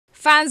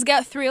Fans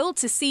get thrilled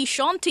to see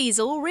Shaun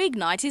Tizzle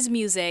reignite his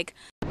music.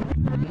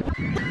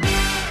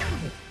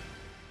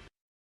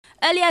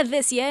 Earlier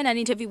this year, in an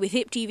interview with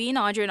HipTv,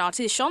 Nigerian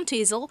artist Shaun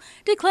Tizzle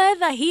declared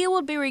that he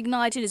would be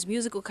reigniting his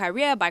musical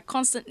career by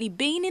constantly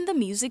being in the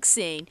music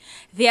scene.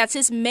 The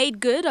artist made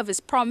good of his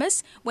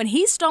promise when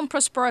he stormed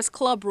prosperous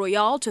Club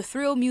Royale to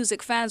thrill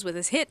music fans with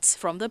his hits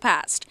from the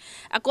past.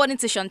 According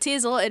to Shaun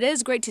Tizzle, it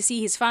is great to see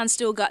his fans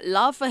still got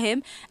love for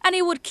him, and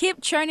he would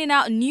keep churning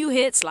out new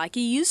hits like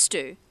he used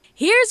to.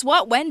 Here's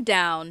what went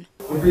down.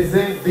 We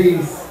present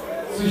this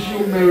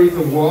Social Merit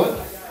Award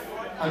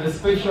and a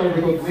special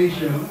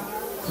recognition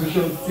to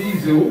Shaun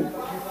Tizzle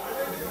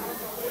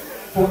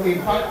for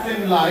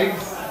impacting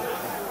lives,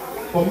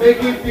 for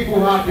making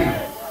people happy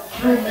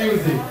through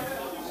music,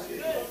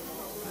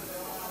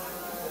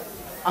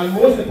 and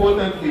most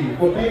importantly,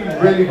 for being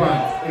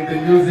relevant in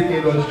the music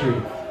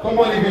industry. Come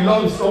on, if you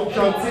love Shaun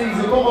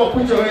Tizzle, come on,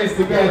 put your hands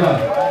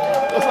together.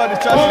 Come on,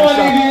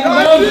 if you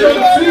love Shaun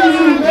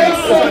Tizzle, make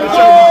some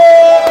noise!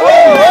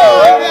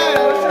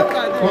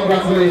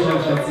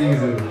 Congratulations, Shaun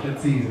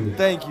Tizzle.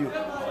 Thank you.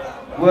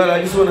 Well,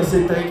 I just want to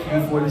say thank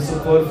you for the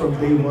support from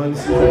day one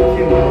since I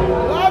came out.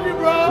 Love you,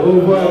 bro.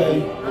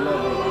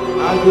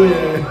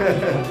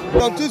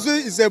 Shaun Tizzle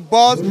is a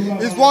boss.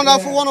 He's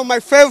wonderful, one of my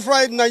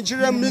favorite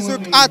Nigerian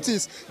music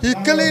artists. He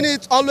killing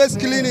it, always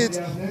killing it.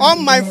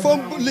 On my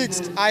phone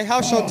list, I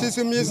have Shaun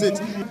Tizzle music.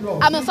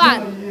 I'm a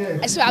fan.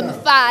 I swear I'm a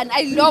fan.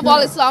 I love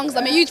all his songs.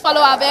 I'm a huge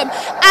follower of him, and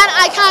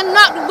I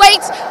cannot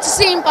wait to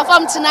see him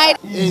perform tonight.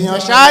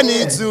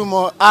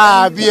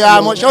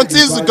 Shaun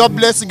Tizzle, God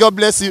bless you, God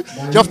bless you.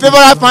 Your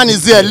favorite fan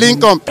is here,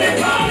 Lincoln.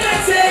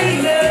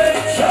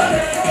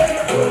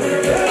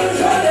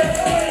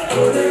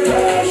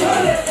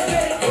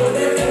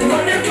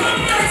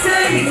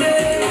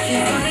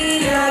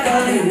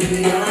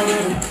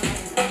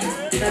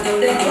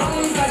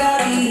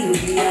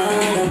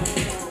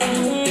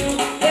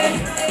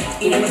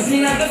 You never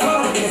seen that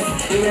before.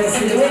 You never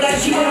seen the way that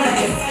she wanna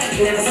get.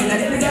 You never seen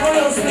that every time I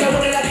lost me, I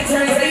wanna like it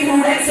turns they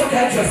move and so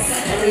catch us.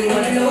 I really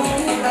wanna know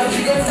how she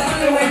goes down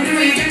the way the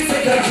region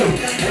so catch them.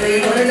 I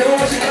really wanna know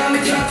what she got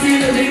me trapped in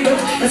the limbo.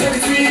 That's what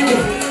it's real.